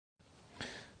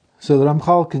So the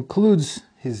Ramchal concludes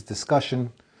his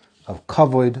discussion of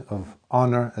kavod, of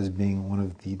honor, as being one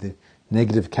of the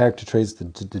negative character traits,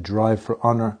 the drive for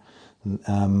honor,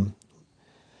 and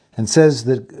says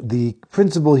that the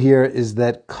principle here is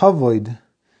that kavod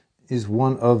is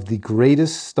one of the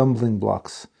greatest stumbling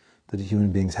blocks that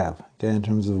human beings have. Okay, in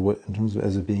terms of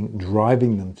as it being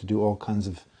driving them to do all kinds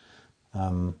of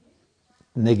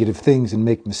negative things and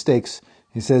make mistakes.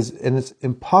 He says, and it's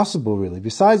impossible really,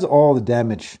 besides all the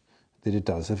damage that it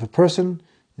does. If a person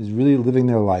is really living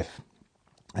their life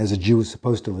as a Jew is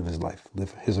supposed to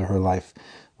live his or her life,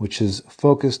 which is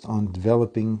focused on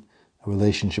developing a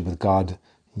relationship with God,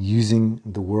 using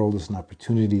the world as an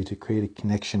opportunity to create a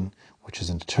connection, which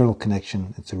is an eternal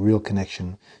connection, it's a real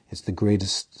connection, it's the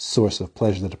greatest source of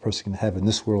pleasure that a person can have in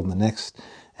this world and the next.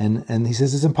 And he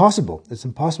says it's impossible. It's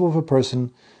impossible for a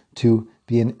person to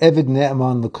be an Eved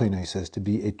Ne'eman L'Koino, he says, to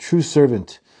be a true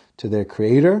servant to their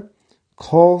Creator,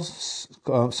 calls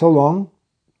so long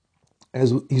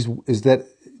as is that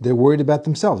they're worried about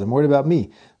themselves. They're worried about me,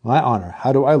 my honor.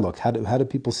 How do I look? How do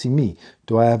people see me?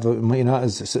 Do I have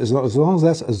as long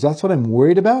as that's what I'm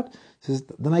worried about? Says,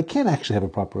 then I can't actually have a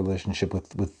proper relationship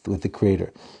with the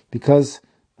Creator, because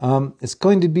it's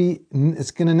going to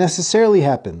necessarily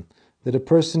happen that a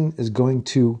person is going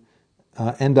to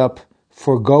end up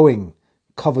foregoing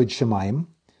kavod shemayim,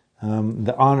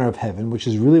 the honor of heaven, which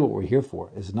is really what we're here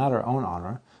for. It's not our own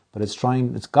honor, but it's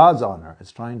God's honor.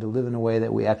 It's trying to live in a way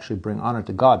that we actually bring honor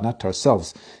to God, not to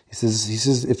ourselves. He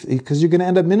says, because you're going to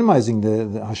end up minimizing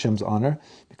the Hashem's honor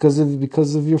because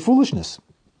of your foolishness.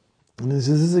 And this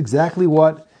is exactly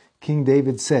what King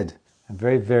David said. A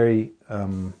very, very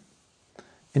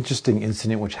interesting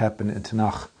incident which happened in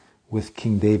Tanakh with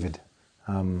King David,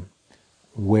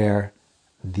 where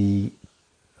the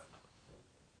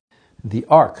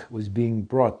ark was being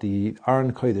brought, the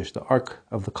Aron Kodesh, the Ark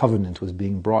of the Covenant, was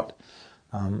being brought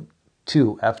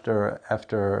after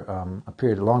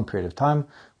a long period of time,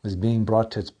 was being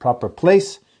brought to its proper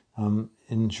place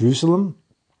in Jerusalem,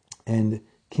 and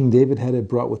King David had it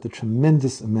brought with a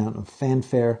tremendous amount of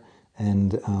fanfare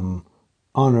and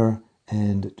honor,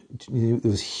 and there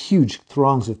was huge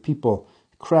throngs of people,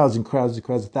 crowds and crowds and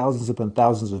crowds, thousands upon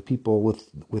thousands of people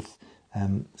with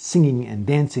singing and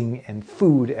dancing and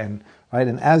food and right.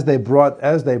 And as they brought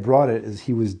it, as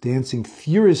he was dancing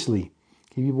furiously,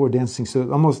 people were dancing.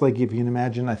 So almost like if you can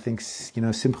imagine, I think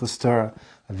Simchas Torah,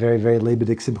 a very very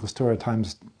Leibedik Simchas Torah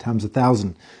times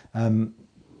 1,000,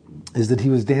 is that he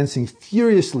was dancing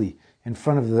furiously in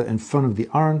front of the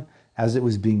Aron as it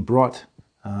was being brought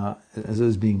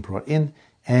in,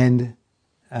 and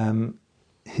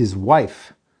his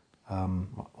wife,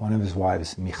 one of his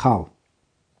wives, Michal,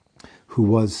 who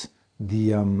was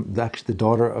actually the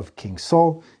daughter of King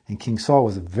Saul, and King Saul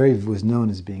was known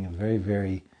as being a very,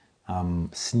 very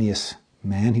sneous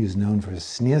man. He was known for his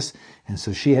sneous, and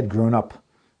so she had grown up.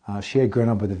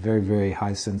 With a very, very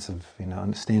high sense of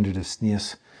standard of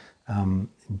sneous,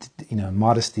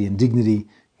 modesty and dignity.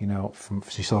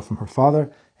 She saw from her father,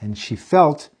 and she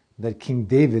felt that King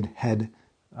David had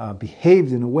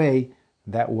behaved in a way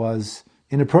that was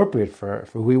inappropriate for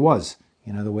who he was.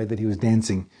 The way that he was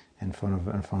dancing in front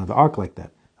of the ark like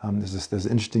that. There's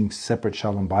an interesting separate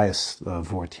shalom bias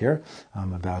vort here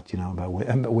about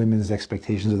women's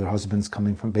expectations of their husbands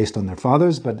coming from based on their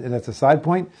fathers, but that's a side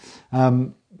point.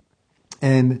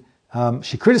 And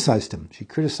she criticized him. She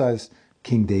criticized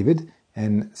King David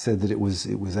and said that it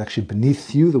was actually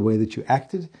beneath you the way that you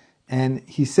acted. And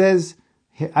he says,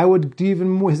 I would do even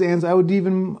more. His answer, I would do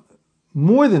even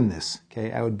more than this.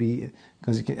 Okay, I would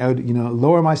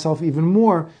lower myself even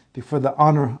more for the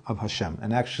honor of Hashem.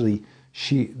 And actually,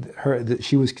 she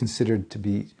was considered to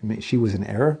be, she was in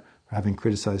error for having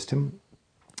criticized him,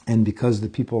 and because the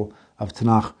people of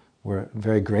Tanakh were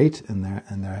very great and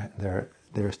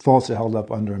their faults are held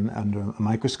up under a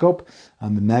microscope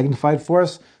and magnified for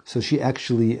us. So she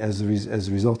actually, as a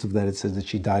result of that, it says that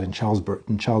she died in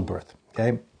childbirth.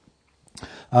 Okay.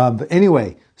 But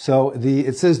anyway, so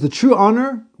it says the true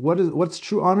honor. What's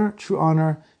true honor? True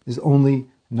honor is only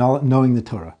knowing the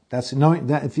Torah. That's knowing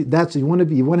that. If you want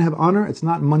to have honor, it's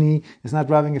not money. It's not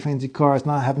driving a fancy car. It's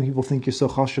not having people think you're so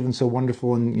chashuv and so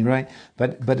wonderful and you're right.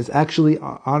 But it's actually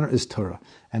honor is Torah.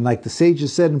 And like the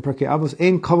sages said in Pirkei Avos,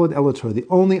 ein kavod ela Torah. The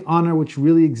only honor which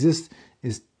really exists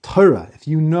is Torah. If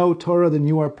you know Torah, then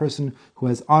you are a person who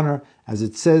has honor. As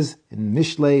it says in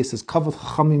Mishlei, it says kavod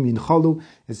chachamim yinchalu.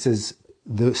 It says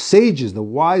the sages, the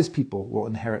wise people, will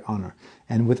inherit honor.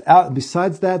 And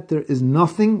besides that, there is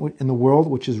nothing in the world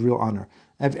which is real honor.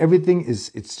 Everything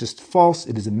it's just false.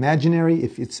 It is imaginary.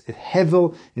 If it's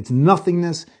hevel, it's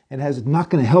nothingness. and has not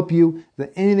going to help you than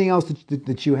anything else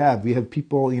that you have. We have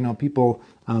people,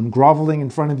 groveling in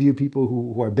front of you, people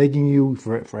who are begging you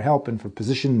for help and for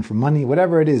position and for money,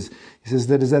 whatever it is. He says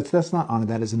that's not honor.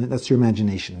 That's your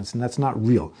imagination. That's not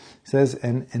real. He says,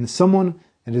 and someone.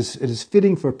 It is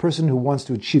fitting for a person who wants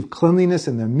to achieve cleanliness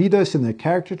in their midas, in their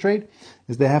character trait,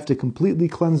 is they have to completely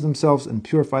cleanse themselves and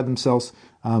purify themselves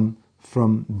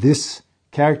from this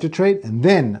character trait, and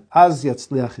then, az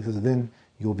yatzliach, he says, then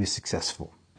you'll be successful.